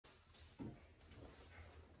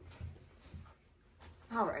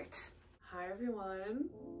Alright. Hi everyone.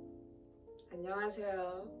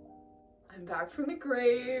 안녕하세요. I'm back from the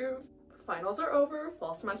grave. Finals are over,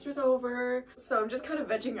 fall semester's over. So I'm just kind of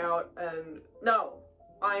vegging out and no.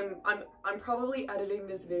 I'm probably editing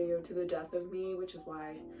this video to the death of me, which is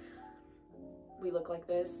why we look like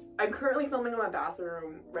this. I'm currently filming in my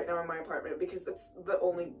bathroom right now in my apartment because it's the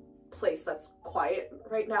only place that's quiet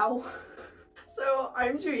right now. So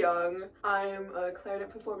I'm Ju Young. I'm a clarinet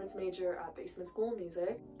performance major at the Eastman School of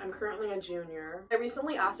Music. I'm currently a junior. I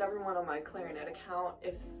recently asked everyone on my clarinet account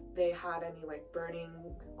if they had any like burning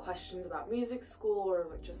questions about music school or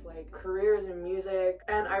like just like careers in music,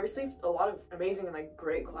 and I received a lot of amazing and like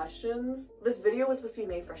great questions. This video was supposed to be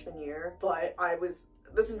made freshman year, but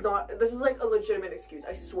this is like a legitimate excuse,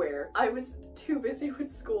 I swear. I was too busy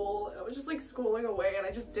with school. I was just like scrolling away and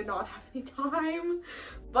I just did not have any time.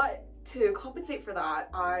 But to compensate for that,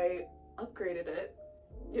 I upgraded it,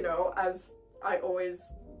 you know, as I always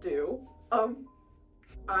do.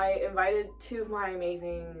 I invited two of my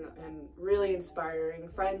amazing and really inspiring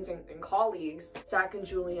friends and colleagues, Zack and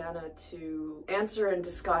Julianna, to answer and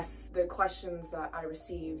discuss the questions that I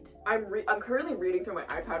received. I'm currently reading through my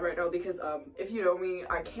iPad right now because if you know me,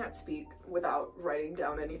 I can't speak without writing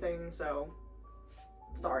down anything, so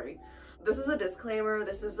sorry. This is a disclaimer.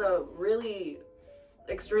 This is a really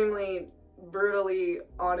extremely brutally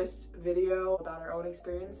honest video about our own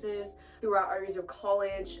experiences throughout our years of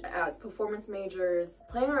college as performance majors,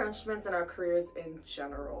 playing our instruments, and our careers in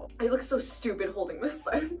general. I look so stupid holding this.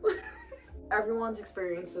 Everyone's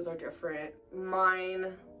experiences are different.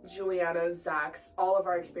 Mine, Julianna's, Zack's, all of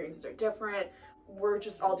our experiences are different. We're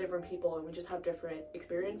just all different people and we just have different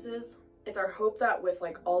experiences. It's our hope that with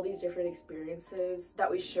like all these different experiences that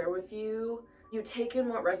we share with you, you take in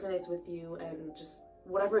what resonates with you and just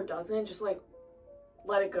whatever doesn't, just like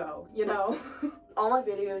let it go, you know? All my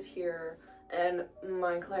videos here and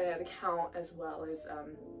my clarinet account as well is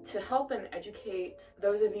to help and educate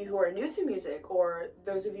those of you who are new to music, or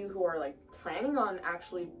those of you who are like planning on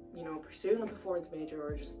actually, you know, pursuing a performance major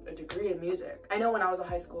or just a degree in music. I know when I was a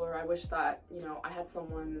high schooler, I wish that, you know, I had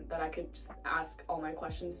someone that I could just ask all my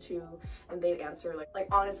questions to and they'd answer like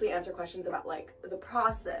honestly answer questions about like the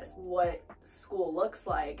process, what school looks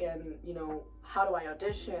like, and you know, how do I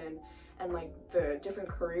audition, and like the different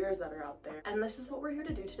careers that are out there. And this is what we're here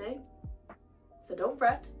to do today. So don't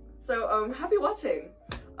fret. So happy watching.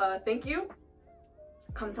 Thank you.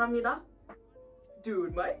 감사합니다.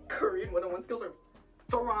 Dude, my Korean 101 skills are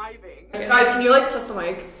thriving. Guys, can you like test the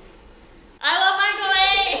mic? I love my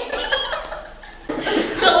Korean!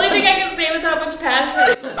 It's the only thing I can say with that much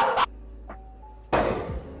passion.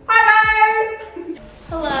 Hi guys!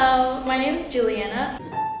 Hello, my name is Julianna.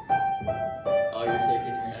 Oh, you're shaking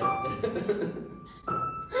your head.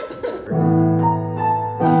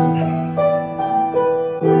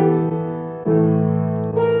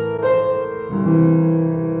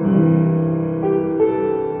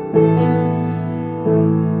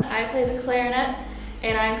 I play the clarinet,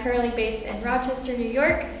 and I'm currently based in Rochester, New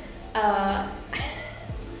York.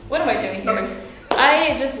 What am I doing here? Okay.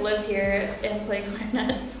 I just live here and play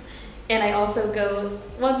clarinet, and I also go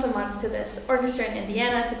once a month to this orchestra in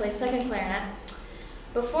Indiana to play second clarinet.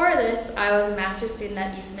 Before this, I was a master's student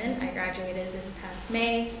at Eastman. I graduated this past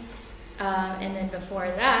May, and then before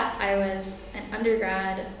that, I was an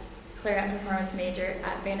undergrad clarinet performance major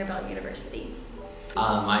at Vanderbilt University.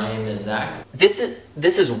 My name is Zack. This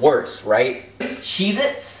is worse, right? These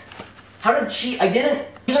Cheez-Its? How did I didn't.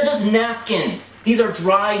 These are just napkins. These are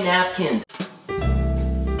dry napkins.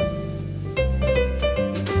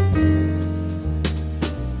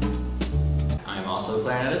 I'm also a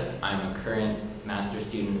clarinetist. I'm a current master's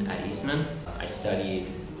student at Eastman. I studied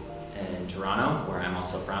in Toronto, where I'm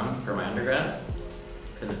also from, for my undergrad.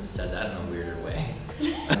 Could have said that in a weirder way.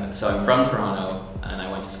 So I'm from Toronto, and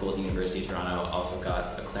I went to school at the University of Toronto, also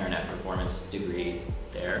got a clarinet performance degree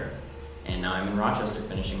there, and now I'm in Rochester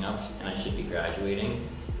finishing up, and I should be graduating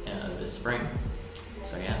this spring.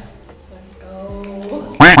 So yeah. Let's go.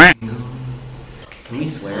 Can we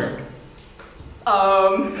swear?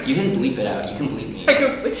 You can bleep it out, you can bleep me. I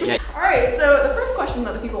can bleep it. Yeah. Alright, so the first question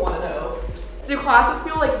that the people want to know, do classes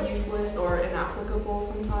feel like useless or inapplicable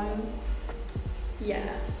sometimes?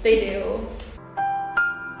 Yeah, they do.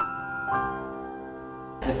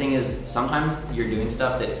 The thing is, sometimes you're doing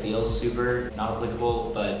stuff that feels super not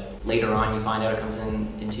applicable, but later on you find out it comes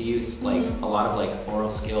into use. Like a lot of like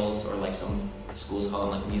oral skills, or like some schools call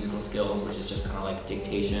them like musical skills, which is just kind of like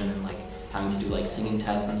dictation and like having to do like singing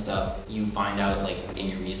tests and stuff. You find out like in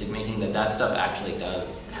your music making that stuff actually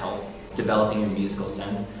does help developing your musical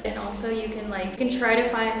sense. And also you can try to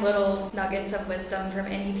find little nuggets of wisdom from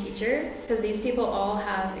any teacher, because these people all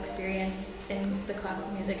have experience in the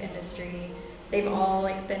classical music industry. They've all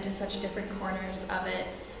like been to such different corners of it.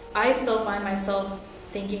 I still find myself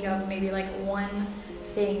thinking of maybe like one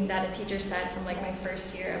thing that a teacher said from like my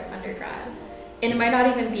first year of undergrad. And it might not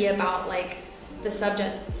even be about like the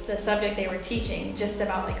subject they were teaching, just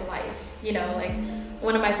about like life. You know, like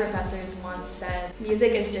one of my professors once said,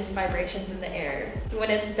 music is just vibrations in the air. When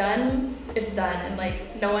it's done, and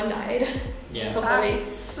like no one died. Yeah. Hopefully.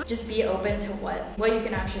 Just be open to what you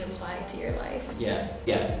can actually apply to your life.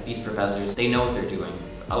 Yeah. These professors, they know what they're doing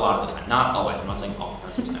a lot of the time. Not always. I'm not saying all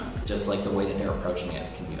professors know. Just like the way that they're approaching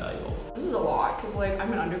it can be valuable. This is a lot, because like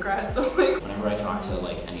I'm an undergrad, so like whenever I talk to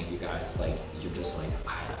like any of you guys, like you're just like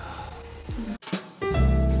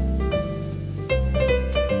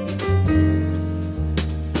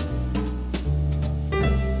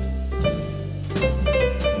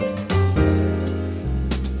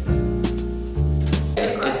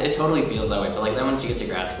it totally feels that way, but like then once you get to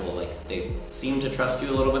grad school, like they seem to trust you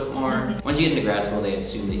a little bit more. Mm-hmm. Once you get into grad school, they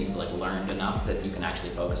assume that you've like learned enough that you can actually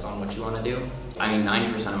focus on what you want to do. I mean,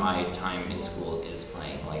 90% of my time in school is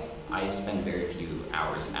playing. Like I spend very few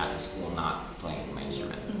hours at the school not playing my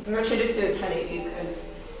instrument. I'm gonna change it to 1080 because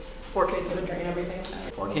 4K is gonna drain everything.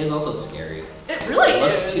 4K is also scary. It really It is.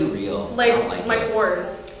 looks too real. Like my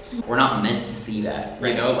pores. We're not meant to see that,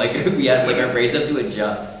 you know? Like we have like our brains have to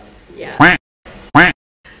adjust. Yeah.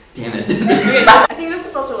 Damn it. I think this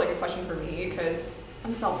is also like a question for me because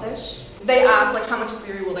I'm selfish. They ask like how much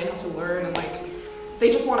theory will they have to learn, and like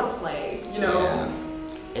they just want to play, you know? Yeah.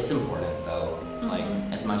 It's important though. Like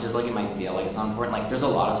as much as like it might feel like it's not important, like there's a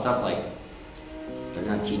lot of stuff like they're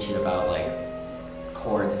gonna teach you about like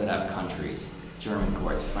chords that have countries, German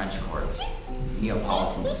chords, French chords,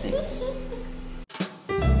 Neapolitan sixths.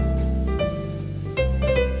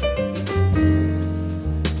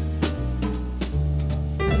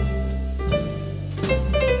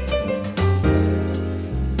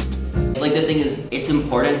 Like the thing is, it's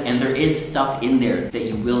important, and there is stuff in there that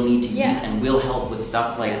you will need to use and will help with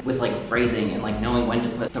stuff like with like phrasing and like knowing when to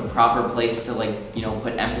put the proper place to like, you know,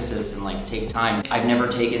 put emphasis and like take time. I've never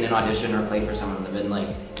taken an audition or played for someone and been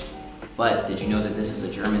like, but did you know that this is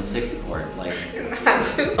a German sixth chord? Like,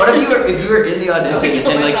 Imagine. what if you were in the audition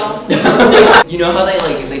and like, you know how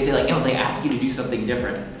they say like, they ask you to do something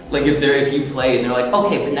different. Like if you play and they're like,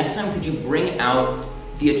 okay, but next time could you bring out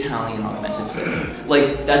the Italian augmented sixth?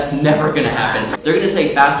 Like that's never gonna happen. They're gonna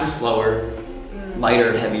say faster, slower,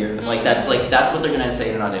 lighter, heavier. Like that's what they're gonna say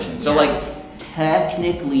in an audition. So like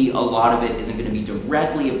technically a lot of it isn't gonna be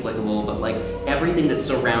directly applicable, but like everything that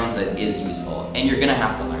surrounds it is useful, and you're gonna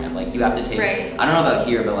have to learn it. Like you have to take. Right. I don't know about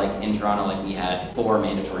here, but like in Toronto, like we had 4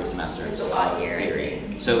 mandatory semesters It's a lot of here, theory.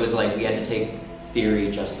 So it was like we had to take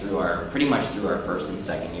theory just pretty much through our first and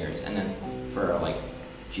second years, and then for like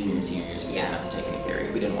junior and senior years, we didn't have to take any theory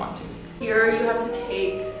if we didn't want to. Here you have to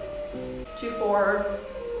take 2-4,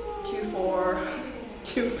 2-4,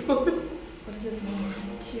 2-4. What does this mean?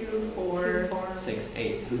 2-4,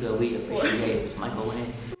 6-8. Who do we appreciate? Michael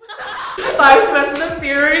Wayne. 5 semesters of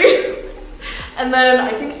theory. And then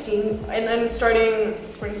I think starting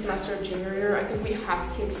spring semester of junior year, I think we have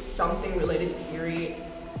to take something related to theory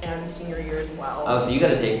and senior year as well. Oh, so you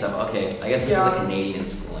gotta take stuff. Okay, I guess this is the Canadian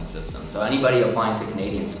schooling system. So anybody applying to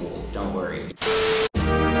Canadian schools, don't worry.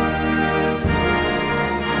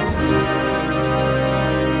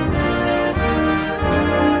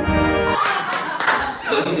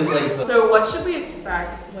 So what should we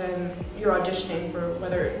expect when you're auditioning for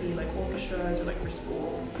whether it be like orchestras or like for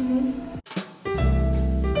schools?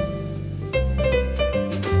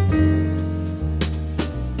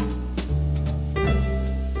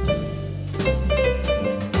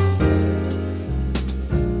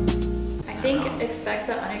 Expect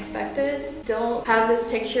the unexpected. Don't have this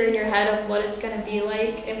picture in your head of what it's gonna be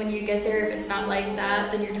like, and when you get there, if it's not like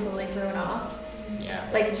that, then you're totally thrown off. Yeah.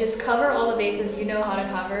 Like just cover all the bases you know how to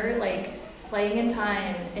cover, like playing in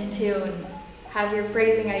time, in tune, have your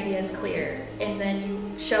phrasing ideas clear, and then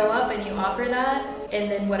you show up and you offer that,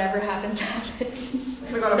 and then whatever happens happens.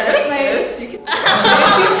 Oh my god, that's you keep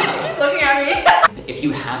looking at me. If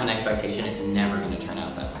you have an expectation, it's never going to turn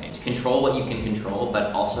out that way. It's control what you can control,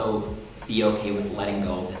 but also be okay with letting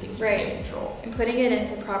go of the things you can't control. And putting it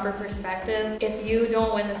into proper perspective. If you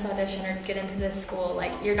don't win this audition or get into this school,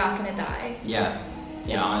 like you're not gonna die. Yeah.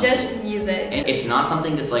 Yeah, it's honestly. just music. And it's not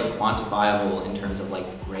something that's like quantifiable in terms of like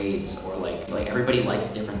grades or like everybody likes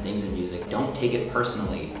different things in music. Don't take it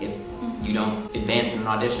personally if you don't advance in an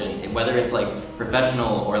audition, whether it's like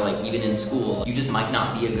professional or like even in school, you just might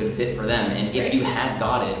not be a good fit for them. And if you had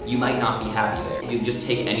got it, you might not be happy there. You just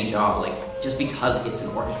take any job, like just because it's an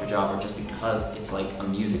orchestra job or just because it's like a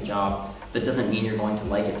music job, that doesn't mean you're going to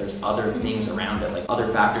like it. There's other things around it, like other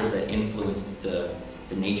factors that influence the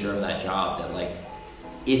nature of that job that like,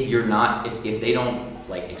 if you're not, if they don't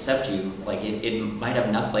like accept you, like it might have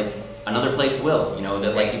enough, like another place will, you know,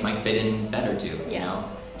 that like you might fit in better to, you know,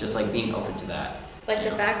 just like being open to that. Like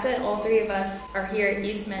the fact that all three of us are here at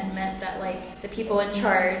Eastman meant that like the people in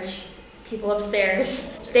charge, people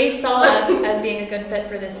upstairs, they saw us as being a good fit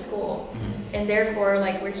for this school. And therefore,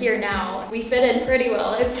 like, we're here now. We fit in pretty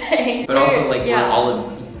well, I'd say. But also, like, we're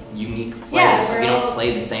all unique players. Like, we don't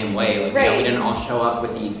play the same way. Like, you know, we didn't all show up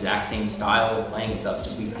with the exact same style of playing and stuff. It's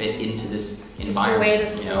just we fit into this environment. Just the way the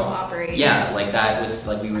school operates. Yeah, like that was,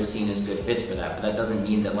 like, we were seen as good fits for that. But that doesn't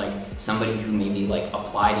mean that, like, somebody who maybe, like,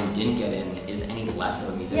 applied and didn't get in is any less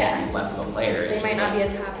of a musician, less of a player. They might not be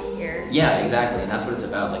as happy here. Yeah, exactly. And that's what it's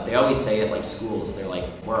about. Like, they always say at, like, schools, they're like,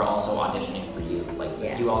 we're also auditioning for you.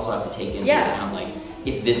 Like, you also have to take into account, like,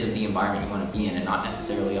 if this is the environment you want to be in, and not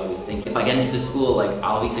necessarily always think, if I get into the school, like,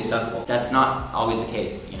 I'll be successful. That's not always the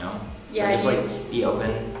case, you know? So just, like, be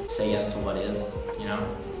open, say yes to what is, you know?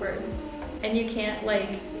 Word. And you can't,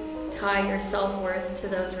 like, tie your self-worth to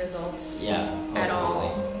those results at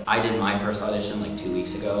all. I did my first audition, like, 2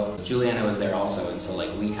 weeks ago. Julianna was there also, and so, like,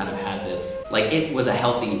 we kind of had this, like, it was a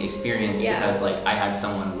healthy experience because, like, I had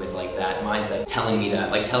someone with, like, that mindset telling me that,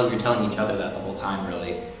 like, you're telling each other that the whole time,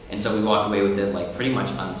 really. And so we walked away with it, like, pretty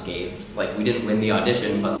much unscathed. Like, we didn't win the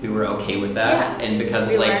audition, but we were okay with that. And because,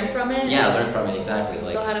 we like, learned from it. Yeah, learned from it, exactly.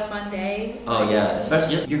 Still had a fun day. Oh yeah,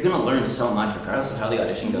 especially just, you're gonna learn so much regardless of how the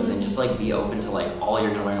audition goes in. Just, like, be open to, like, all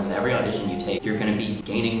you're gonna learn with every audition you take. You're gonna be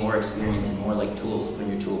gaining more experience and more, like, tools to put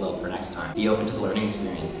in your tool belt for next time. Be open to the learning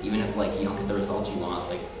experience. Even if, like, you don't get the results you want,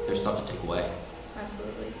 like, there's stuff to take away.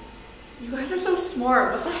 Absolutely. You guys are so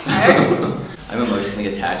smart. What the heck? I'm emotionally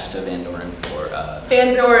attached to Van Doren for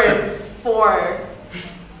Van Doren 4.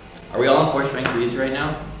 Are we all on 4 strength reads right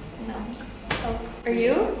now? No. Oh, are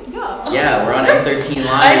you? Yeah. Yeah, we're on M13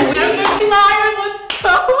 Lives. M13 Lives, let's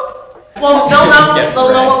go. Well, they'll know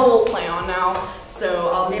what we'll play on now,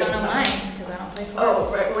 so they don't know mine because I don't play 4s.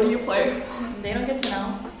 Oh, right. What do you play? They don't get to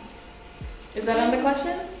know. Is that on the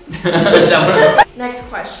questions? Next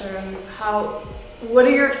question. What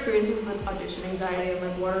are your experiences with audition anxiety, and,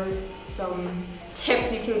 like, what are some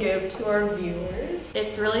tips you can give to our viewers?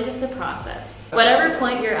 It's really just a process. Whatever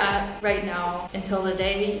point you're at right now until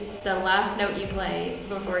the last note you play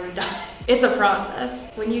before you die, it's a process.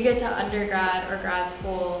 When you get to undergrad or grad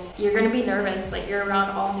school, you're gonna be nervous, like, you're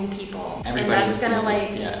around all new people. And that's gonna,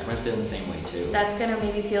 like, everyone's feeling the same way too. That's gonna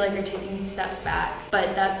maybe feel like you're taking steps back,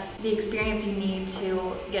 but that's the experience you need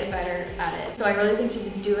to get better at it. So I really think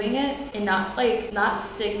just doing it and not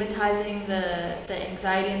stigmatizing the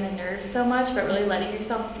anxiety and the nerves so much, but really letting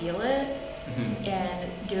yourself feel it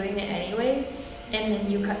and doing it anyways. And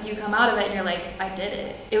then you come out of it and you're like, I did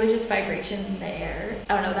it. It was just vibrations in the air.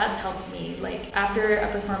 I don't know, that's helped me. Like, after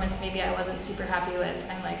a performance maybe I wasn't super happy with,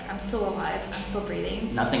 I'm like, I'm still alive, I'm still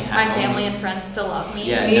breathing. Nothing happens. My family and friends still love me.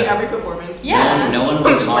 Yeah, every performance. Yeah. No one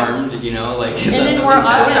was harmed, you know, like. And then more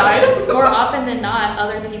often than not,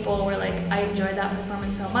 other people were like, I enjoyed that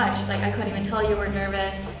performance so much. Like, I couldn't even tell you were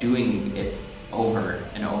nervous. Doing it over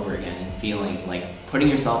and over again and feeling, like, putting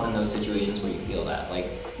yourself in those situations where you feel that,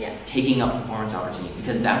 like, taking up performance opportunities,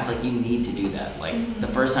 because that's, like, you need to do that. Like, the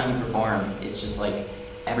first time you perform, it's just like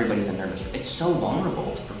everybody's a nervous. It's so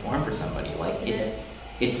vulnerable to perform for somebody. Like,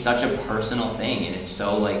 it's such a personal thing, and it's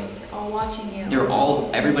so, like, they're all watching you.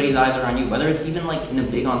 Everybody's eyes are on you, whether it's even, like, in a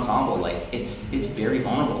big ensemble. Like, it's very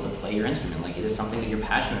vulnerable to play your instrument. Like, it is something that you're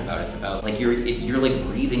passionate about. It's about, like, you're like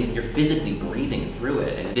breathing, you're physically breathing through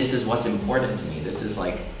it, and this is what's important to me. This is,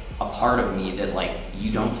 like, a part of me that, like,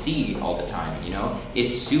 you don't see all the time, you know?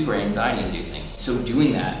 It's super anxiety inducing. So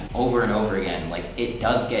doing that over and over again, like, it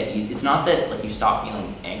does get you, it's not that, like, you stop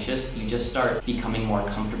feeling anxious, you just start becoming more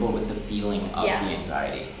comfortable with the feeling of the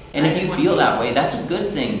anxiety. And if you feel that way, that's a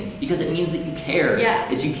good thing, because it means that you care.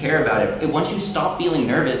 It's you care about it. Once you stop feeling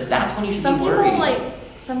nervous, that's when you should be worried.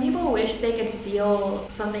 Some people wish they could feel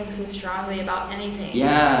something so strongly about anything.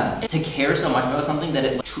 Yeah, to care so much about something that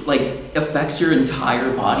it, like, affects your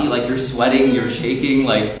entire body. Like, you're sweating, you're shaking,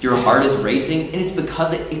 like, your heart is racing, and it's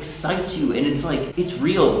because it excites you, and it's, like, it's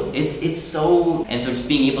real. It's so, and so just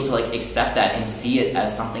being able to, like, accept that and see it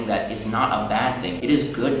as something that is not a bad thing. It is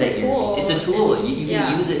good that it's a tool. You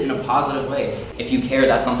can use it in a positive way. If you care,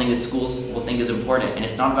 that's something that schools will think is important, and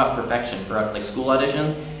it's not about perfection. For, like, school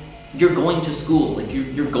auditions, you're going to school, like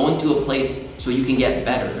you're going to a place so you can get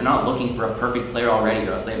better. They're not looking for a perfect player already,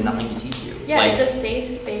 or else they have nothing to teach you. Yeah, like, it's a safe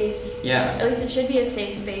space. Yeah. At least it should be a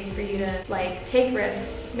safe space for you to like take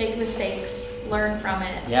risks, make mistakes, learn from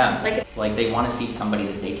it. Yeah. Like they want to see somebody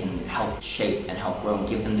that they can help shape and help grow and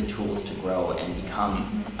give them the tools to grow and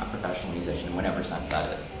become a professional musician in whatever sense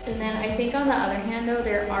that is. And then I think on the other hand though,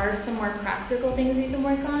 there are some more practical things you can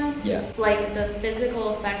work on. Yeah. Like the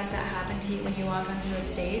physical effects that happen to you when you walk onto a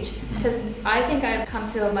stage. Because I think I've come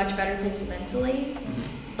to a much better place mentally.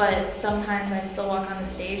 But sometimes I still walk on the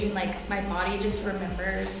stage and like my body just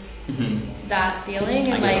remembers that feeling,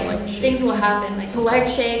 and like things will happen, like a leg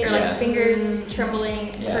shake or like fingers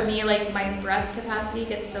trembling. For me, like my breath capacity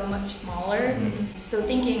gets so much smaller. So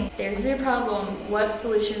thinking, there's your problem, what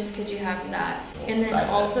solutions could you have to that? And then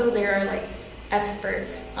also there are like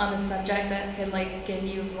experts on the subject that could like give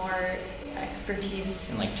you more expertise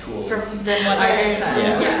and like tools than what I just said.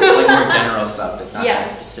 Yeah. Like more general stuff that's not as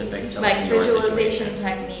specific to like your visualization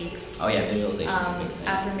situation. techniques. Oh yeah, visualization is a big thing.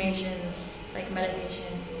 Affirmations, like meditation.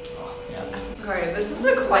 Oh, yeah. Okay, this is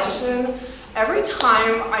a question. Every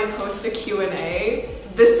time I post a Q&A,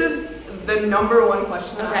 this is the #1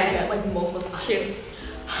 question that I get like multiple times. Shoot.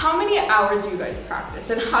 How many hours do you guys practice,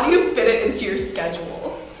 and how do you fit it into your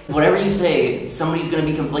schedule? Whatever you say, somebody's gonna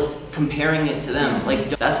be comparing it to them. Like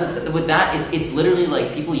that's with that, it's literally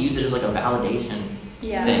like people use it as like a validation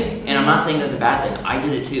thing. And I'm not saying that's a bad thing. I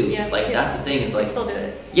did it too. Yeah, like that's the thing. It's like I still do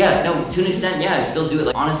it. Yeah, no, to an extent, yeah, I still do it.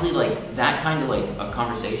 Like honestly, like that kind of like of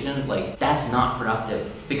conversation, like that's not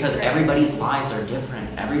productive because everybody's lives are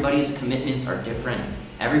different. Everybody's commitments are different.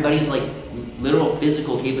 Everybody's like literal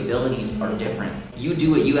physical capabilities are different. You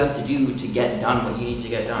do what you have to do to get done what you need to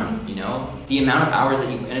get done, you know? The amount of hours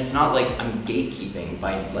that you, and it's not like I'm gatekeeping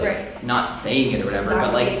by like not saying it or whatever,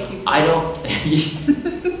 but like I don't,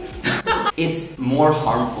 it's more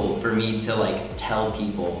harmful for me to like tell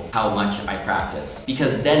people how much I practice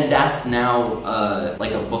because then that's now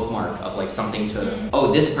like a bookmark of like something to,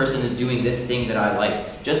 oh, this person is doing this thing that I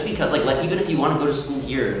like. Just because like even if you want to go to school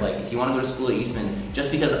here, like if you want to go to school at Eastman,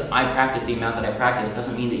 just because I practice the amount that I practice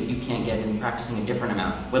doesn't mean that you can't get in practicing a different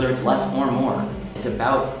amount, whether it's less or more. It's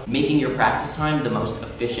about making your practice time the most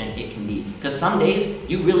efficient it can be. Because some days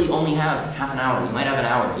you really only have half an hour, you might have an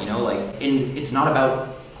hour, you know, like, and it's not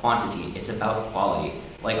about quantity, it's about quality.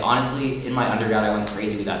 Like honestly, in my undergrad I went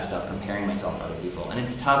crazy with that stuff, comparing myself to other people. And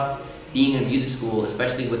it's tough being in a music school,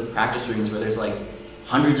 especially with practice rooms where there's like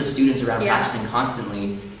hundreds of students around practicing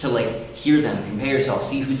constantly, to like hear them, compare yourself,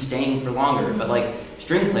 see who's staying for longer. But like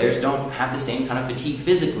string players don't have the same kind of fatigue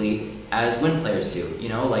physically as wind players do, you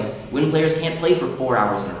know? Like wind players can't play for 4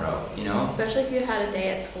 hours in a row, you know? Especially if you had a day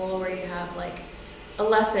at school where you have like a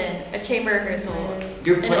lesson, a chamber rehearsal, an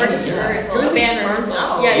orchestra rehearsal, a band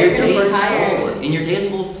rehearsal. Yeah, your day is full, and your day is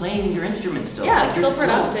full of playing your instrument still. Yeah, like, it's still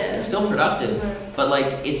productive. It's still productive, but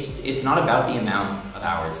like it's not about the amount of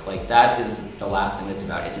hours. Like that is the last thing that's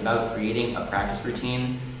about. It's about creating a practice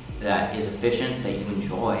routine that is efficient, that you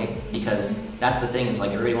enjoy, because that's the thing, is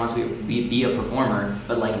like everybody wants to be a performer,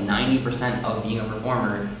 but like 90% of being a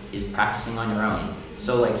performer is practicing on your own.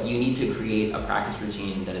 So like you need to create a practice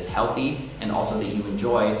routine that is healthy and also that you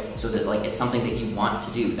enjoy, so that like it's something that you want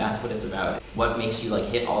to do. That's what it's about. What makes you like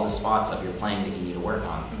hit all the spots of your playing that you need to work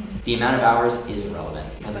on. The amount of hours is irrelevant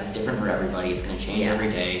because it's different for everybody. It's going to change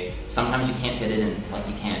every day. Sometimes you can't fit it in, like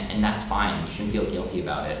you can't, and that's fine. You shouldn't feel guilty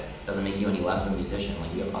about it. It doesn't make you any less of a musician.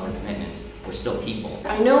 Like you have other commitments. We're still people.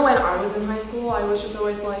 I know when I was in high school, I was just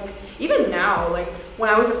always like, even now, like when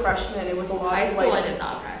I was a freshman, it was a lot. High school, like, I did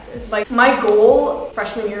not practice. Like my goal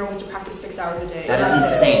freshman year was to practice 6 hours a day. That is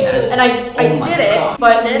insane. That is, and I did it,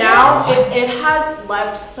 but now it has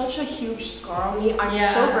left such a huge scar on me. I'm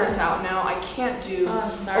so burnt out now. I can't do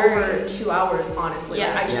over 2 hours, honestly.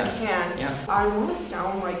 Like, I just can't. I want to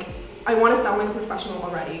sound like a professional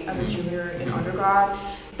already as a junior in undergrad.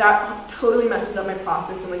 That totally messes up my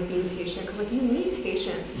process and like being patient, because like you need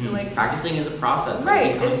patience to like practicing is a process.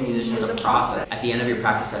 Right, becoming a musician is a process. At the end of your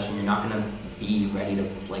practice session, you're not gonna be ready to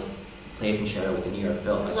like play a concerto with the New York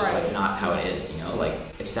Phil. That's just like not how it is, you know. Like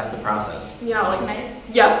accept the process. Yeah, like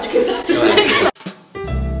yeah, you can.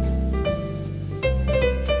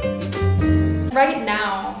 Right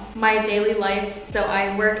now, my daily life. So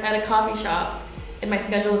I work at a coffee shop. And my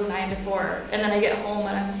schedule is 9 to 4, and then I get home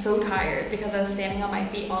and I'm so tired because I was standing on my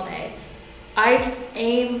feet all day. I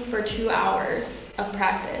aim for 2 hours of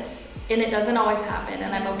practice, and it doesn't always happen,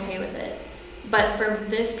 and I'm okay with it. But for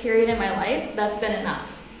this period in my life, that's been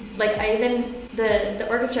enough. Like I even, the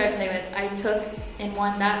orchestra I play with, I took and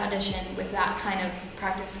won that audition with that kind of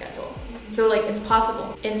practice schedule. So like it's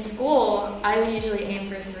possible. In school, I would usually aim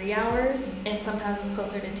for 3 hours, and sometimes it's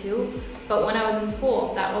closer to 2. But when I was in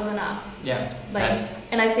school, that was enough. Yeah, Like,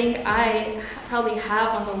 and I think I probably have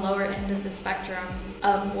on the lower end of the spectrum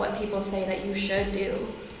of what people say that you should do.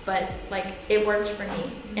 But like it worked for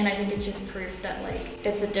me, and I think it's just proof that like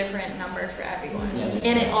it's a different number for everyone. Yeah,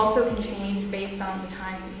 and it also can change based on the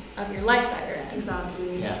time of your life that you're in.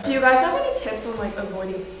 Exactly. Yeah. Do you guys have any tips on like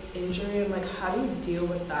avoiding injury, and like how do you deal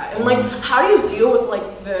with that? And like how do you deal with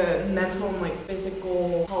like the mental and like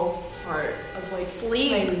physical health part of like Sleep.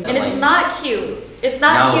 playing? And it's not cute. It's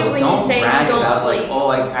not cute when you say you brag don't about, sleep. like, oh,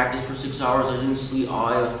 I practiced for 6 hours, I didn't sleep, oh,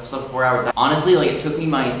 I slept 4 hours. Honestly, like it took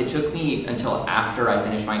me until after I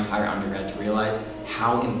finished my entire undergrad to realize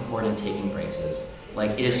how important taking breaks is.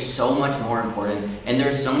 Like it is so much more important, and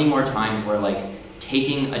there's so many more times where like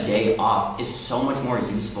taking a day off is so much more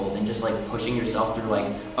useful than just like pushing yourself through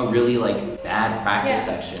like a really like bad practice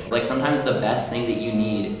section. Like sometimes the best thing that you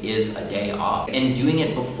need is a day off, and doing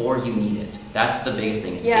it before you need it. That's the biggest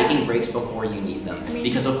thing, is taking breaks before you need them.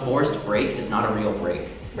 Because a forced break is not a real break.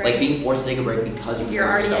 Right. Like being forced to take a break because you're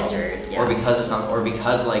already yourself, injured, or because of something, or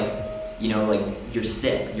because like, you know, like you're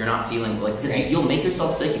sick, you're not feeling like, because you'll make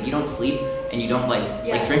yourself sick if you don't sleep and you don't like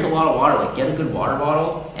drink a lot of water. Like get a good water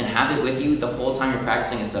bottle and have it with you the whole time you're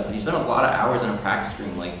practicing and stuff. Because you spend a lot of hours in a practice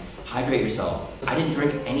room. Like hydrate yourself. I didn't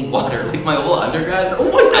drink any water like my whole undergrad.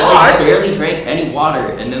 Oh my god! I like barely drank any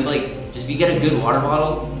water, and then like just if you get a good water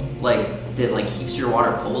bottle like that like keeps your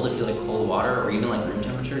water cold if you like cold water, or even like room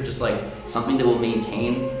temperature, just like something that will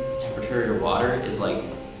maintain the temperature of your water is like.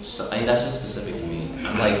 So, I think that's just specific to me.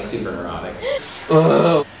 I'm like super neurotic.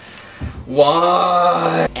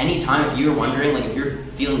 Why? Anytime if you're wondering, like if you're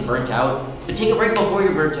feeling burnt out, then take a break before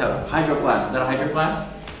you're burnt out. Hydro Flask. Is that a Hydro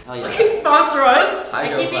Flask? Hell yeah. Can sponsor us.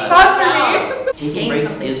 Hydro Flask. Sponsor me. Taking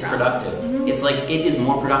breaks is productive. It's like, it is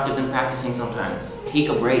more productive than practicing sometimes. Take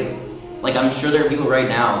a break. Like I'm sure there are people right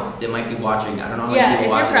now that might be watching. I don't know how many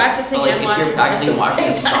people watch. You're practicing but, like, and if you're practicing and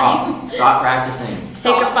watching, stop practicing.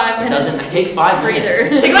 Take a 5 minutes. It doesn't take 5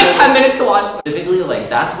 minutes. Take like 10 minutes to watch. Specifically, like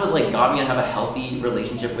that's what like got me to have a healthy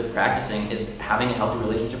relationship with practicing, is having a healthy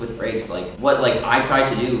relationship with breaks. Like what like I try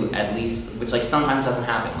to do, at least, which like sometimes doesn't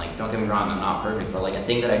happen. Like don't get me wrong, I'm not perfect, but like a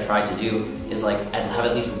thing that I try to do is like I'd have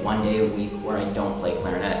at least 1 day a week where I don't play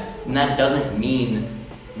clarinet, and that doesn't mean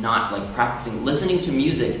not like practicing. Listening to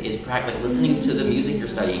music is like listening to the music you're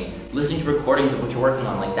studying, listening to recordings of what you're working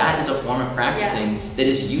on. Like that is a form of practicing that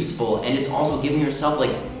is useful, and it's also giving yourself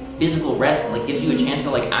like physical rest, and like gives you a chance to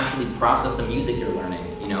like actually process the music you're learning,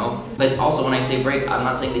 you know? But also when I say break, I'm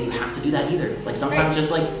not saying that you have to do that either. Like sometimes just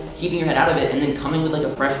like keeping your head out of it and then coming with like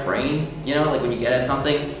a fresh brain, you know? Like when you get at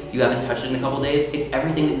something, you haven't touched it in a couple days, if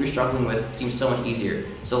everything that you're struggling with seems so much easier.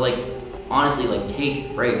 So like honestly, like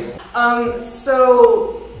take breaks.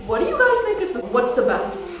 So what do you guys think is what's the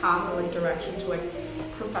best path or like direction to like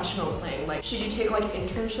professional playing? Like should you take like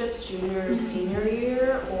internships junior, senior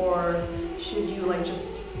year, or should you like just,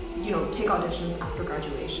 you know, take auditions after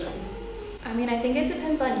graduation? I mean, I think it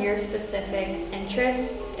depends on your specific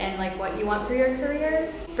interests and like what you want for your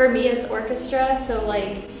career. For me, it's orchestra. So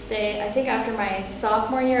like say, I think after my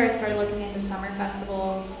sophomore year, I started looking into summer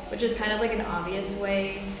festivals, which is kind of like an obvious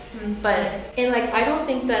way. But in like, I don't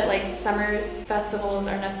think that like summer festivals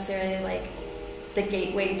are necessarily like the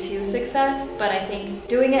gateway to success, but I think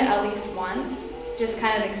doing it at least once just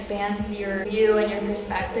kind of expands your view and your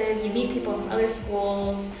perspective. You meet people from other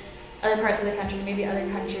schools, other parts of the country, maybe other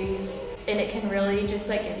countries, and it can really just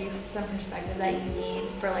like give you some perspective that you need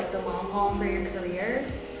for like the long haul for your career.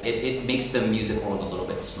 It makes the music world a little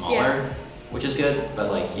bit smaller, which is good,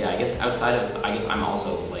 but like, yeah, I guess outside of, I guess I'm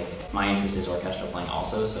also like, my interest is orchestral playing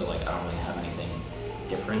also, so like I don't really have anything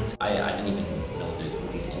different. I didn't even know that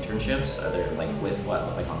with these internships, are there like with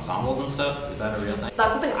like ensembles and stuff? Is that a real thing?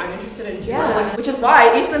 That's something I'm interested in too. Yeah. So, like, which is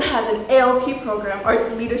why Eastman has an ALP program,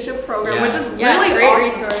 Arts Leadership Program, which is really great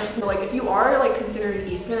awesome. resource. So like if you are like considered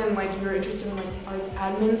Eastman and like you're interested in like arts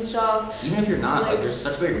admin stuff, even if you're not, like there's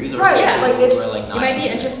such great resources. Right, yeah, like it's, you might be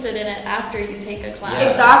interested in it after you take a class.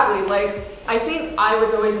 Exactly. Like I think I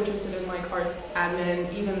was always interested in like arts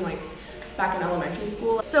admin, even like back in elementary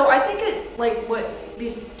school. So I think it, like what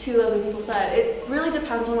these two lovely people said, it really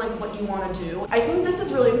depends on like what you want to do. I think this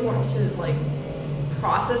is really important to like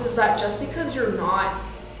process, is that just because you're not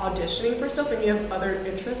auditioning for stuff and you have other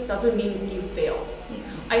interests doesn't mean you failed.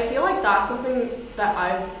 I feel like that's something that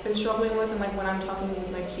I've been struggling with, and like when I'm talking with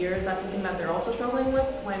my peers, that's something that they're also struggling with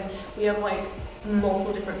when we have like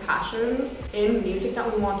multiple different passions in music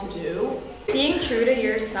that we want to do. Being true to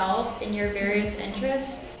yourself and your various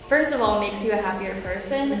interests, first of all, makes you a happier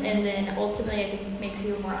person, and then ultimately I think makes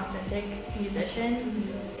you a more authentic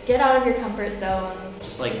musician. Get out of your comfort zone.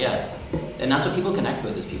 Just like, yeah, and that's what people connect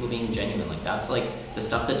with, is people being genuine. Like, that's like the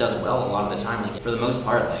stuff that does well a lot of the time. Like, for the most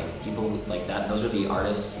part, like, people like that, those are the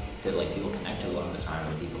artists that like people connect to a lot of the time,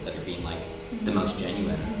 are the people that are being like the most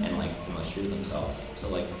genuine and like the most true to themselves. So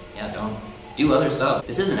like, yeah, don't do other stuff.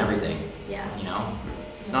 This isn't everything. Yeah. You know,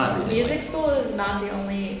 it's not everything. Music school is not the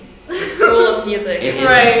only school of music. It isn't.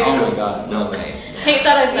 Right. Oh my god, no way. Hate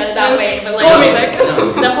that I said it that way, but School like,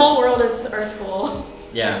 music. No. the whole world is our school.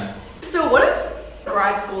 Yeah. So what does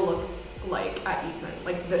grad school look like at Eastman?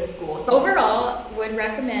 Like this school? So Overall, would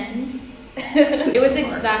recommend. It was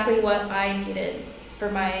exactly what I needed for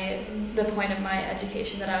the point of my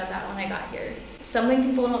education that I was at when I got here. Something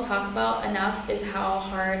people don't talk about enough is how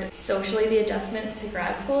hard socially the adjustment to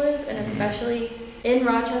grad school is, and especially in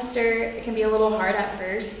Rochester, it can be a little hard at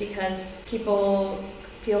first because people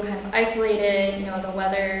feel kind of isolated, you know, the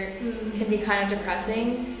weather can be kind of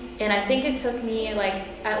depressing. And I think it took me like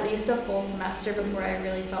at least a full semester before I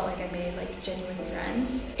really felt like I made like genuine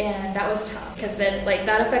friends. And that was tough because then like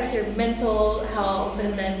that affects your mental health,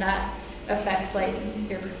 and then that affects like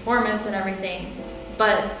your performance and everything.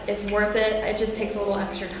 But it's worth it. It just takes a little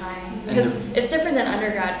extra time because it's different than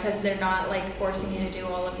undergrad, because they're not like forcing you to do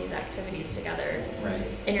all of these activities together. Right.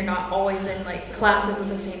 And you're not always in like classes with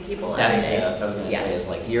the same people every day. Yeah, that's what I was gonna say. Is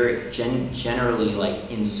like you're generally like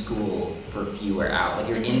in school for fewer hours. Like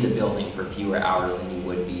you're in the building for fewer hours than you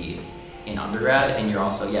would be in undergrad, and you're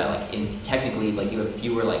also like in technically like you have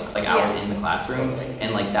fewer like hours in the classroom,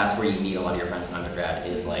 and like that's where you meet a lot of your friends in undergrad,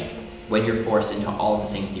 is like when you're forced into all of the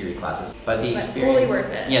same theory classes. But the experience, totally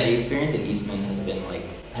worth it. Yeah, the experience at Eastman has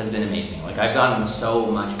been amazing. Like I've gotten so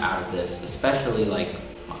much out of this, especially like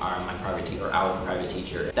my private teacher, our private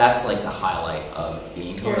teacher. That's like the highlight of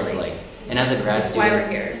being here. Is like, and as a grad student, why we're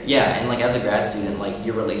here. Yeah, and like as a grad student, like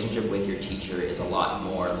your relationship with your teacher is a lot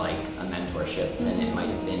more like a mentorship than it might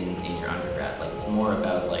have been in your undergrad. Like it's more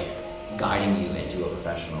about like guiding you into the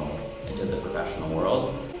professional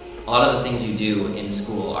world. A lot of the things you do in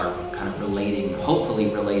school are kind of hopefully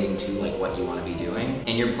relating to like what you want to be doing,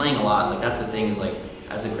 and you're playing a lot. Like that's the thing, is like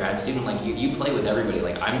as a grad student, like you play with everybody.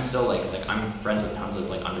 Like I'm still like I'm friends with tons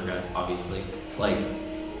of like undergrads, obviously. Like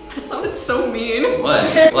that sounded so mean.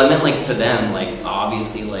 What? Well, I meant like to them, like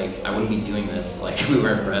obviously, like I wouldn't be doing this like if we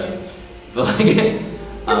weren't friends. But like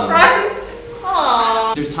we're friends.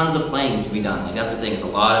 Aww. There's tons of playing to be done. Like that's the thing, is a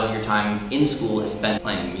lot of your time in school is spent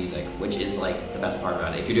playing music, which is like the best part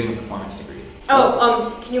about it if you're doing a performance degree.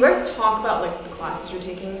 Can you guys talk about like the classes you're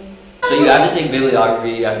taking? So you have to take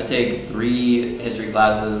bibliography, you have to take 3 history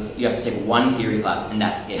classes, you have to take 1 theory class, and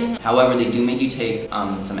that's it. However, they do make you take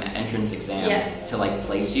some entrance exams to like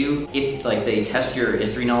place you. If like they test your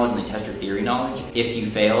history knowledge and they test your theory knowledge, if you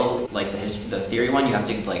fail like the theory one, you have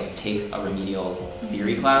to like take a remedial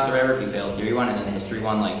theory class or whatever if you fail a theory one, and then the history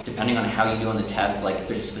one, like depending on how you do on the test, like if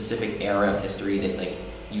there's a specific era of history that like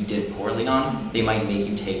you did poorly on, they might make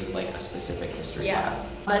you take like a specific history class.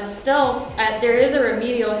 But still, there is a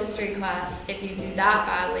remedial history class if you do that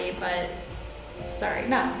badly, but sorry,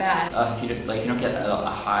 not bad. If you don't get a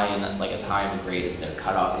high and like as high of a grade as their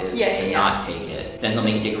cutoff is to not take it, then they'll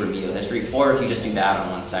make you take a remedial history. Or if you just do bad on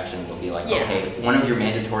one section, they'll be like, okay, one of your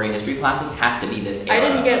mandatory history classes has to be this era. I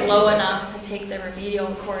didn't get low enough to take the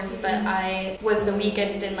remedial course, but I was the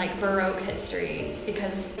weakest in like Baroque history,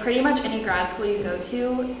 because pretty much any grad school you go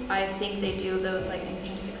to, I think they do those like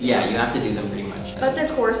entrance exams. Yeah, you have to do them pretty much. But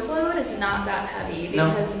the course load is not that heavy,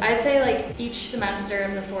 because I'd say like each semester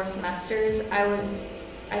of the 4 semesters,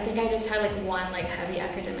 I think I just had like 1 like heavy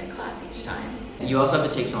academic class each time. You also have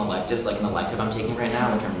to take some electives. Like an elective I'm taking right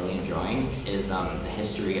now, which I'm really enjoying, is the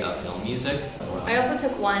history of film music. I also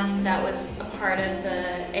took one that was a part of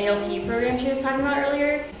the ALP program she was talking about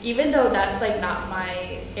earlier. Even though that's like not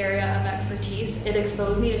my area of expertise, it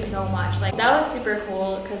exposed me to so much. Like that was super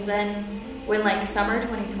cool, because then when like summer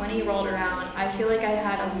 2020 rolled around, I feel like I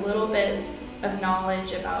had a little bit of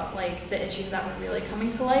knowledge about like the issues that were really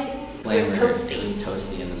coming to light. It was toasty. It was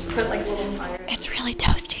toasty in this room. Put like little fire. It's really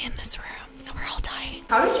toasty in this room, so we're all dying.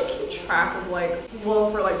 How did you keep track of like,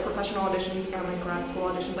 well, for like professional auditions and like grad school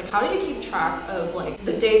auditions, like how did you keep track of like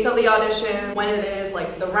the dates of the audition, when it is,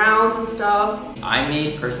 like the rounds and stuff? I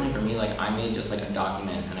made, personally for me, like I made just like a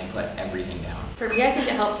document and I put everything down. For me, I think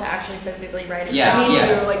it helped to actually physically write it Yeah, down. Me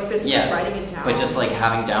yeah. too, like physically Yeah. writing it down. But just like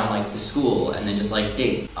having down like the school and then just like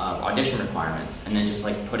dates, audition requirements, and then just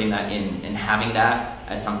like putting that in and having that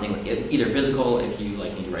as something like, either physical if you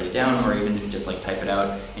like need to write it down, or even if you just like type it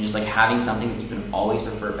out, and just like having something that you can always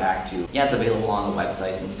refer back to. Yeah, it's available on the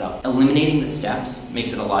websites and stuff. Eliminating the steps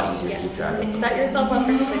makes it a lot easier to keep track of. Yes, set yourself up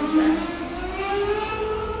for success.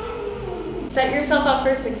 Set yourself up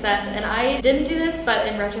for success, and I didn't do this, but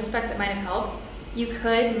in retrospect it might have helped. You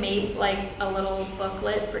could make like a little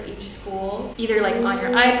booklet for each school, either like on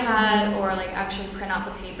your iPad or like actually print out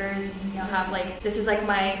the papers. You know, have like, this is like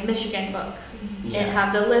my Michigan book, and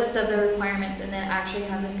have the list of the requirements, and then actually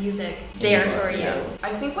have the music there for you.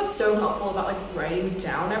 I think what's so helpful about like writing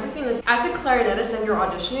down everything is, as a clarinetist and you're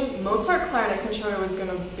auditioning, Mozart clarinet concerto is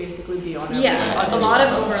gonna basically be on every audition. A lot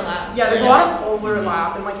of overlap. Yeah, there's a lot of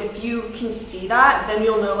overlap, and like if you can see that, then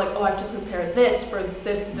you'll know like, oh, I have to prepare this for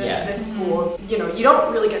this schools. You know, you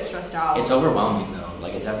don't really get stressed out. It's overwhelming though,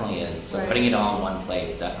 like it definitely is. So Right. putting it all in one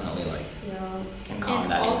place definitely like can calm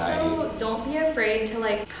And that anxiety. also, don't be afraid to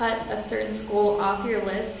like cut a certain school off your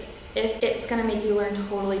list if it's gonna make you learn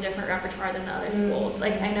totally different repertoire than the other schools.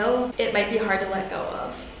 Like, I know it might be hard to let go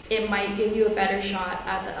of. It might give you a better shot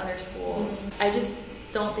at the other schools. I just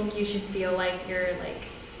don't think you should feel like you're like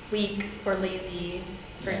weak or lazy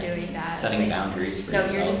for doing that. Setting Like, boundaries for no,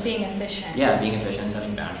 yourself. you're just being efficient. Yeah, being efficient,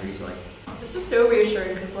 setting boundaries, like. This is so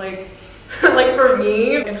reassuring because like, like for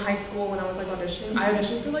me in high school when I was like auditioning, I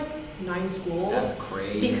auditioned for like 9 schools. That's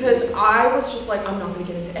crazy. Because I was just like, I'm not gonna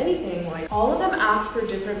get into anything. Like all of them asked for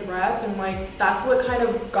different rep, and like that's what kind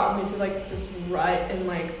of got me into like this rut, and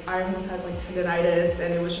like I almost had like tendonitis,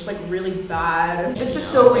 and it was just like really bad. And this is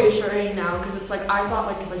so reassuring now because it's like I thought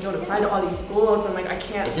like if I don't apply to all these schools, then like I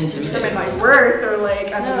can't It's intimidating. determine my worth or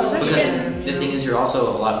like as a Because musician. the thing is, you're also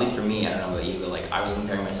a lot, at least for me, I don't know about you, but like I was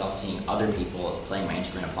comparing myself seeing other people playing my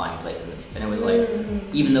instrument, applying to places, and it was like,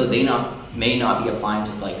 even though they may not be applying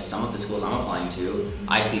to like some of the schools I'm applying to,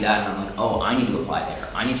 I see that and I'm like, oh, I need to apply there.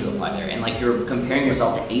 I need to apply there. And like you're comparing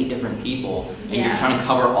yourself to 8 different people, and you're trying to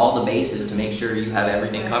cover all the bases to make sure you have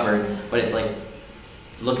everything covered. But it's like,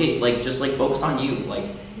 look at like, just like focus on you. Like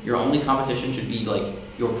your only competition should be like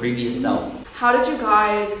your previous self. How did you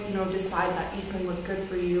guys, you know, decide that Eastman was good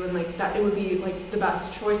for you and like that it would be like the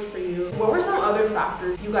best choice for you? What were some other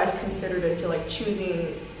factors you guys considered into like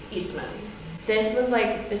choosing Eastman? This was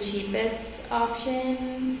like the cheapest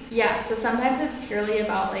option. Yeah, so sometimes it's purely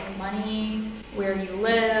about like money, where you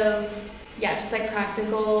live, yeah, just like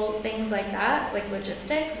practical things like that, like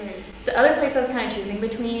logistics. Right. The other place I was kind of choosing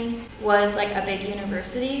between was like a big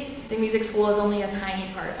university. The music school is only a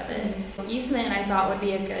tiny part of it. Eastman I thought would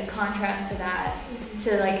be a good contrast to that,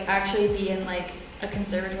 to like actually be in like a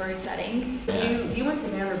conservatory setting. You went to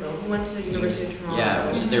Vanderbilt. You went to the University of Toronto.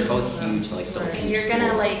 Yeah, which they're both huge, like so Right. huge. And you're gonna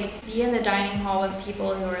schools. like be in the dining hall with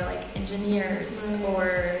people who are like engineers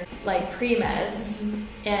or like pre-meds,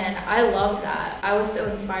 and I loved that. I was so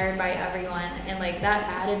inspired by everyone, and like that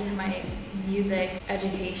added to my music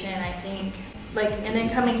education, I think. Like, and then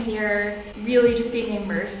coming here, really just being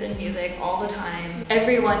immersed in music all the time.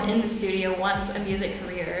 Everyone in the studio wants a music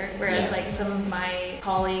career, whereas like some of my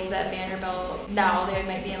colleagues at Vanderbilt, now they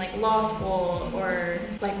might be in like law school, or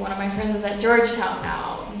like one of my friends is at Georgetown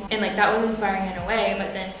now. And like that was inspiring in a way,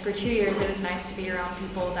 but then for 2 years it was nice to be around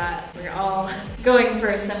people that were all going for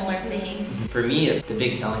a similar thing. For me, the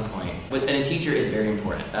big selling point, and a teacher is very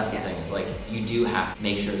important. That's the thing, is like you do have to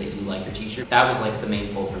make sure that you like your teacher. That was like the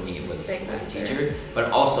main pull for me, was a teacher.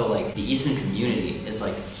 But also like the Eastman community is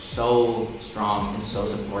like so strong and so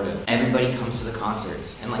supportive. Everybody comes to the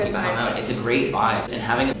concerts and like you come out, it's a great vibe. And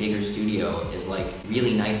having a bigger studio is like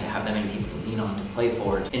really nice to have that many people to lean on, to play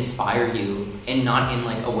for, to inspire you, and not in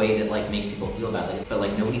like a way that like makes people feel bad. Like, but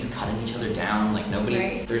like nobody's cutting each other down. Like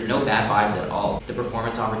nobody's, there's no bad vibes at all. The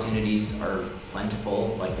performance opportunities are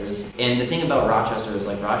plentiful. Like and the thing about Rochester is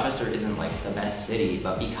like Rochester isn't like the best city,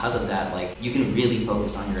 but because of that, like you can really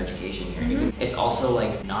focus on your education here. And you can, it's also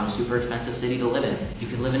like not a super expensive city to live in. You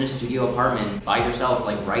can live in a studio apartment by yourself,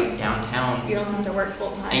 like right downtown. You don't have to work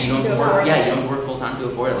full time. And you don't have to work, you don't have to work full time to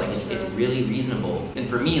afford it. Like it's really reasonable. And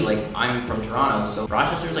for me, like I'm from Toronto, so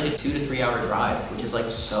Rochester is like a 2 to 3 hour drive, which is like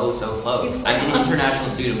so close. I'm an international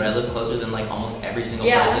student, but I live closer than like almost every single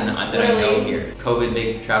person that I know here. COVID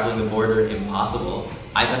makes traveling the border impossible.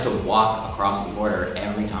 I've had to walk across the border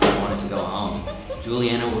every time I wanted to go home.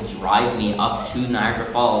 Julianna will drive me up to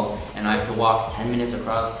Niagara Falls, and I have to walk 10 minutes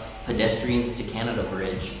across Pedestrians to Canada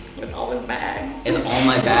Bridge. With all his bags. With all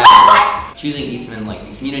my bags. Choosing Eastman, like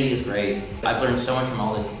the community is great. I've learned so much from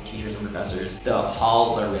all the teachers and professors. The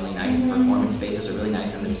halls are really nice, the performance spaces are really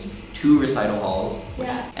nice, and there's 2 recital halls,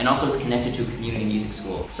 Yeah. and also it's connected to a community music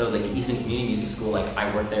school. So like the Eastman Community Music School, like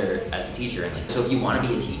I work there as a teacher, and like so if you want to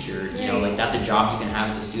be a teacher, you know, like that's a job you can have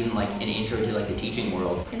as a student, like an intro to like the teaching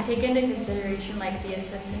world. And take into consideration like the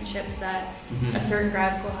assistantships that a certain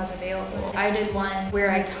grad school has available. I did one where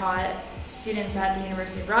I taught students at the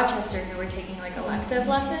University of Rochester who were taking like elective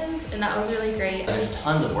lessons, and that was really great. There's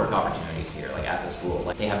tons of work opportunities here, like at the school.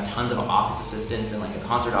 Like they have tons of office assistants in like the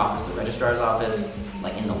concert office, the registrar's office,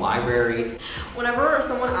 like in the library. Whenever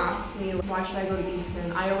someone asks me why should I go to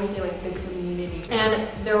Eastman, I always say like the community, and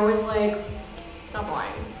they're always like, stop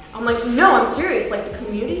lying. I'm like, no, I'm serious. Like the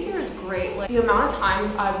community here is great. Like the amount of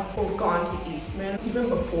times I've gone to Eastman, even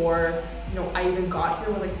before I even got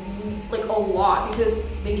here, was like a lot, because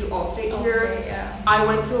they do all-state here. Yeah. I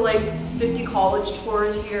went to like 50 college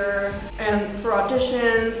tours here and for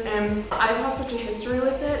auditions, and I've had such a history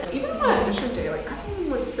with it. Even on my audition day, like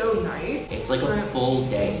everyone was so nice. It's like a full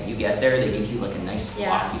day. You get there, they give you like a nice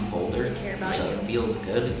glossy folder, They care about so you. it feels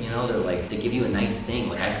good. You know, they give you a nice thing.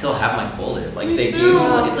 Like I still have my folder. Like Me they too. give you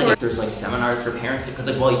like, it's like there's like seminars for parents because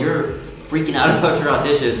like while you're freaking out about your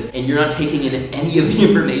audition and you're not taking in any of the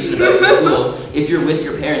information about your school, if you're with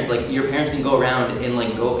your parents, like your parents can go around and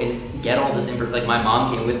like go and get all this information. Like my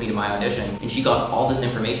mom came with me to my audition and she got all this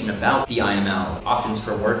information about the IML, options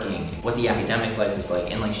for working, what the academic life is like,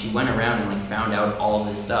 and like she went around and like found out all of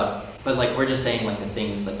this stuff. But like we're just saying like the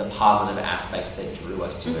things, like the positive aspects that drew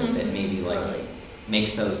us to it, that maybe like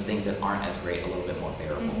makes those things that aren't as great a little bit more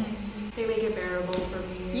bearable. They make it bearable for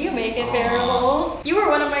me. You make it bearable. You were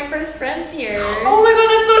one of my first friends here. Oh my god,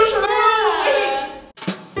 that's so true!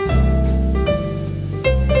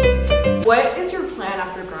 What is your plan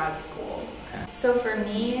after grad school? So for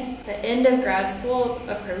me, the end of grad school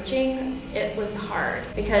approaching, it was hard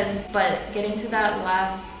but getting to that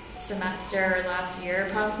last semester or last year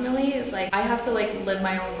approximately is like, I have to like live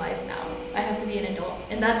my own life now. I have to be an adult.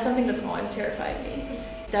 And that's something that's always terrified me.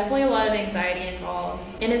 Definitely a lot of anxiety involved,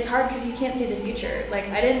 and it's hard because you can't see the future. Like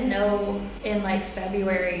I didn't know in like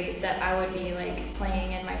February that I would be like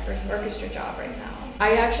playing in my first orchestra job right now.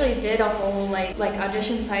 I actually did a whole like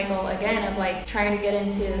audition cycle again of like trying to get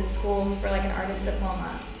into schools for like an artist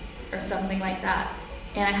diploma or something like that,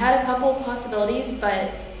 and I had a couple possibilities,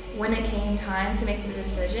 but when it came time to make the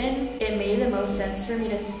decision, it made the most sense for me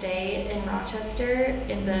to stay in Rochester,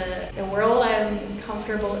 in the world I'm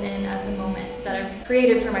comfortable in at the moment, that I've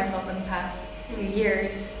created for myself in the past few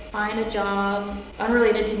years. Find a job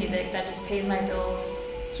unrelated to music that just pays my bills.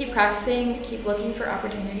 Keep practicing, keep looking for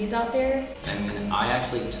opportunities out there. I mean, I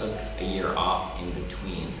actually took a year off in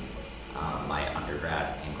between my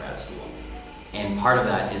undergrad and grad school. And part of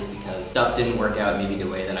that is because stuff didn't work out maybe the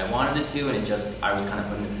way that I wanted it to, and I was kind of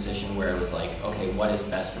put in a position where it was like, okay, what is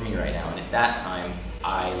best for me right now? And at that time,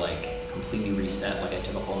 I like completely reset. Like I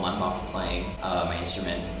took a whole month off of playing my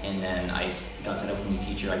instrument, and then I got set up with a new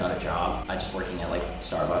teacher. I got a job, just working at like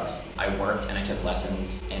Starbucks. I worked and I took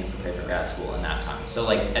lessons and prepared for grad school in that time. So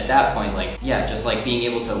like at that point, like yeah, just like being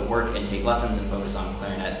able to work and take lessons and focus on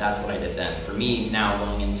clarinet, that's what I did then. For me now,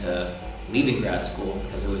 going into leaving grad school,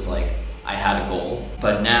 because it was like, I had a goal,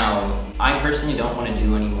 but now I personally don't want to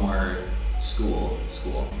do any more school.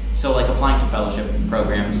 So like applying to fellowship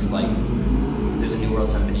programs, like there's a New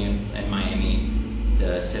World Symphony in Miami,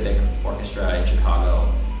 the Civic Orchestra in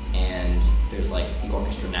Chicago, and there's like the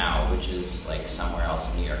Orchestra Now, which is like somewhere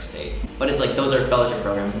else in New York State. But it's like those are fellowship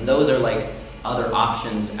programs, and those are like other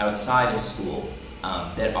options outside of school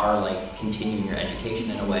that are like continuing your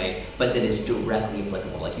education in a way, but that is directly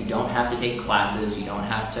applicable. Like you don't have to take classes, you don't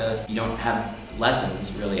have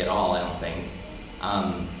lessons really at all, I don't think.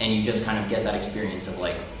 And you just kind of get that experience of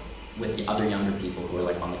like with the other younger people who are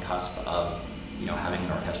like on the cusp of, having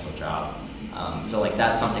an orchestral job. So like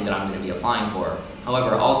that's something that I'm going to be applying for.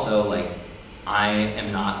 However, also like I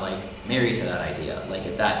am not like married to that idea. Like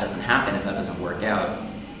if that doesn't happen, if that doesn't work out,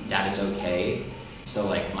 that is okay. So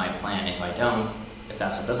like my plan, if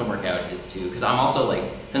that stuff doesn't work out, is to, because I'm also like,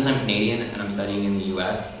 since I'm Canadian and I'm studying in the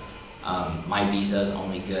US, my visa is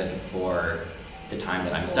only good for the time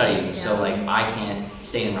that I'm studying. Yeah. So like I can't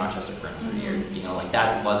stay in Rochester for another year. Like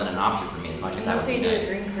that wasn't an option for me as much as that would be nice. Unless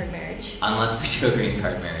we do a green card marriage. Unless we do a green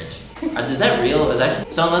card marriage. Is that real? Is that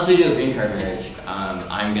just, so unless we do a green card marriage,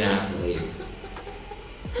 I'm gonna have to leave.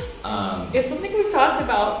 It's something we've talked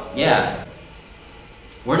about. Yeah.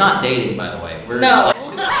 We're not dating, by the way. No.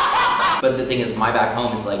 But the thing is, my back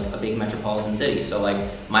home is like a big metropolitan city. So like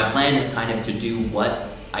my plan is kind of to do what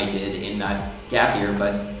I did in that gap year,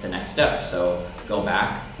 but the next step. So go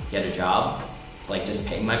back, get a job, like just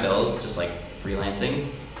paying my bills, just like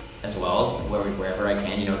freelancing, as well, wherever I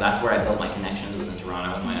can. You know, that's where I built my connections, was in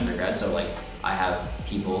Toronto in my undergrad. So like I have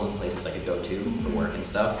people and places I could go to for work and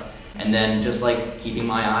stuff. And then just like keeping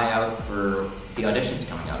my eye out for the auditions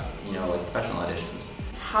coming up, you know, like professional auditions.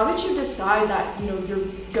 How did you decide that, you know, you're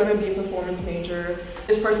gonna be a performance major?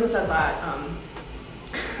 This person said that,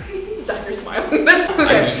 Zack, you're smiling. That's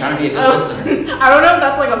okay. I'm trying to be a good listener. I don't know if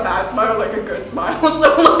that's like a bad smile or like a good smile.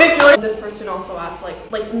 So like this person also asked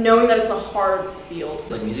like knowing that it's a hard field.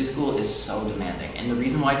 Like music school is so demanding, and the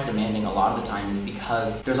reason why it's demanding a lot of the time is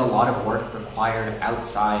because there's a lot of work required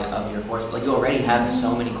outside of your course. Like you already have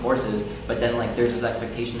so many courses, but then like there's this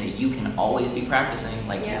expectation that you can always be practicing.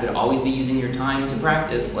 Like you could always be using your time to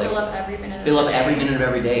practice. Like fill up every minute. Every minute of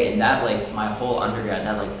every day, and that like my whole undergrad,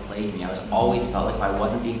 that like plagued me. I was always felt like if I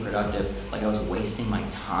wasn't being productive, like I was wasting my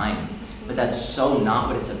time. But that's so not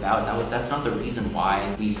what it's about. That's not the reason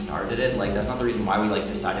why we started it. Like that's not the reason why we like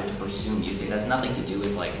decided to pursue music. It has nothing to do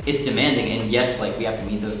with like, it's demanding, and yes, like we have to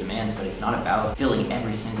meet those demands, but it's not about filling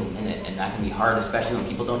every single minute, and that can be hard, especially when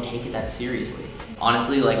people don't take it that seriously.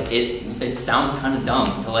 Honestly, like it sounds kind of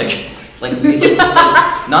dumb to like just like,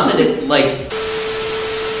 not that it like,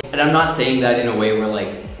 and I'm not saying that in a way where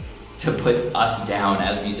like to put us down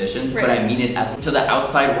as musicians, but I mean it as to the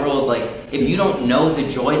outside world. Like if you don't know the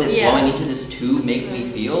joy that blowing into this tube makes me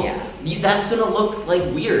feel, that's gonna look like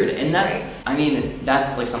weird. And that's, I mean,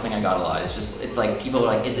 that's like something I got a lot. It's just, it's like people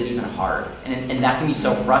are like, is it even hard? And that can be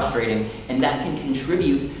so frustrating, and that can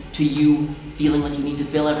contribute to you feeling like you need to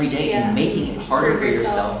fill every day and making it harder for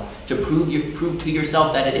yourself to prove to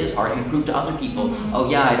yourself that it is hard, and prove to other people, oh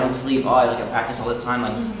yeah, I don't sleep, oh I practice all this time,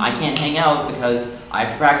 like I can't hang out because I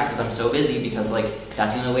have to practice because I'm so busy, because like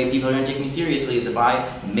that's the only way people are gonna take me seriously is if I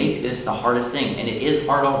make this the hardest thing, and it is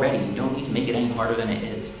hard already. You don't need to make it any harder than it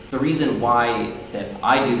is. The reason why that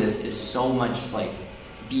I do this is so much like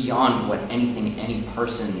beyond what anything any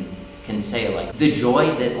person can say. Like the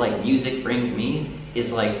joy that like music brings me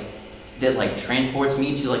is like that like transports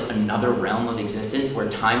me to like another realm of existence where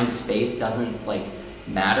time and space doesn't like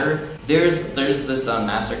matter. There's this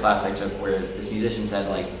masterclass I took where this musician said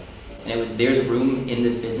like, and it was, there's room in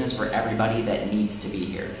this business for everybody that needs to be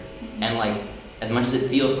here. And like as much as it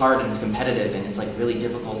feels hard and it's competitive and it's like really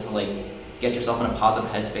difficult to like get yourself in a positive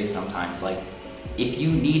headspace sometimes, like if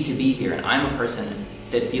you need to be here, and I'm a person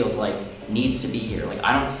that feels like needs to be here, like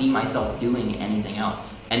I don't see myself doing anything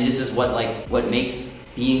else. And this is what makes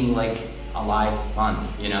being like alive fun,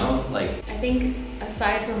 you know? Like I think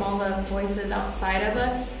aside from all the voices outside of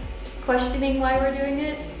us questioning why we're doing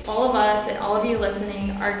it, all of us and all of you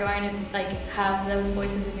listening are going to like have those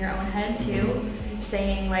voices in your own head too,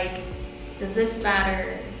 saying like, does this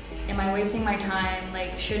matter? Am I wasting my time?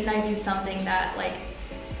 Like, shouldn't I do something that like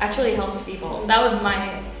actually helps people? That was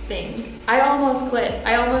my thing. I almost quit.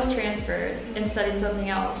 I almost transferred and studied something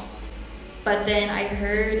else. But then I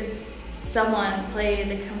heard someone play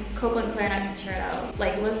the Copeland Clarinet Concerto.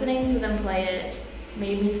 Like listening to them play it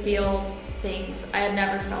made me feel things I had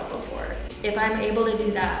never felt before. If I'm able to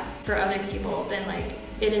do that for other people, then like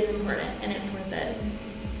it is important and it's worth it.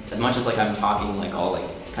 As much as like I'm talking like all like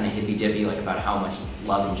kind of hippy dippy like about how much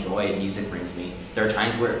love and joy music brings me, there are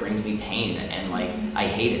times where it brings me pain and like I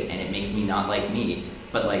hate it and it makes me not like me.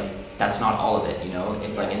 But like that's not all of it, you know?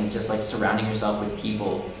 It's like, and just like surrounding yourself with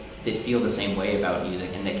people that feel the same way about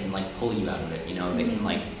music and that can like pull you out of it, you know? That can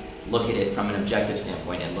like look at it from an objective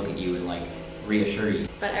standpoint and look at you and like reassure you.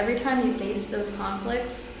 But every time you face those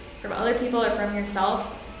conflicts from other people or from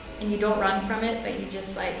yourself, and you don't run from it, but you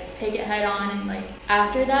just like take it head on, and like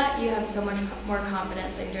after that you have so much more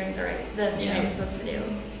confidence that you're doing the thing that you're supposed to do.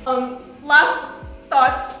 Last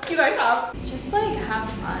thoughts you guys have? Just like have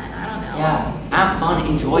fun. I don't know. Yeah, have fun,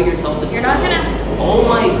 enjoy yourself at You're school. not gonna. Oh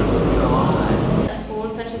my god. School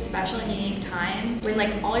is such a special and unique time when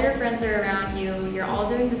like all your friends are around you, you're all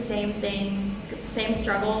doing the same thing, same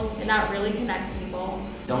struggles, and that really connects people.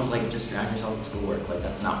 Don't like just drown yourself in schoolwork. Like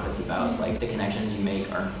that's not what it's about. Like the connections you make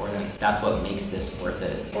are important. That's what makes this worth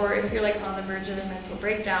it. Or if you're like on the verge of a mental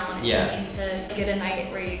breakdown and you need to get a night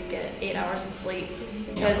where you get 8 hours of sleep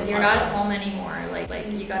because you're not at home anymore. Like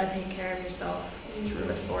you got to take care of yourself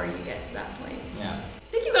before you get to that point. Yeah.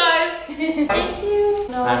 Thank you guys. Thank you.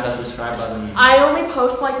 Smash that subscribe button. I only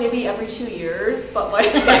post like maybe every 2 years, but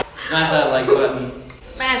like smash that like button.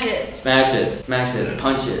 Smash it. Smash it. Smash it.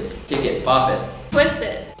 Punch it. Kick it. Pop it. Twist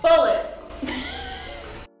it. pull it.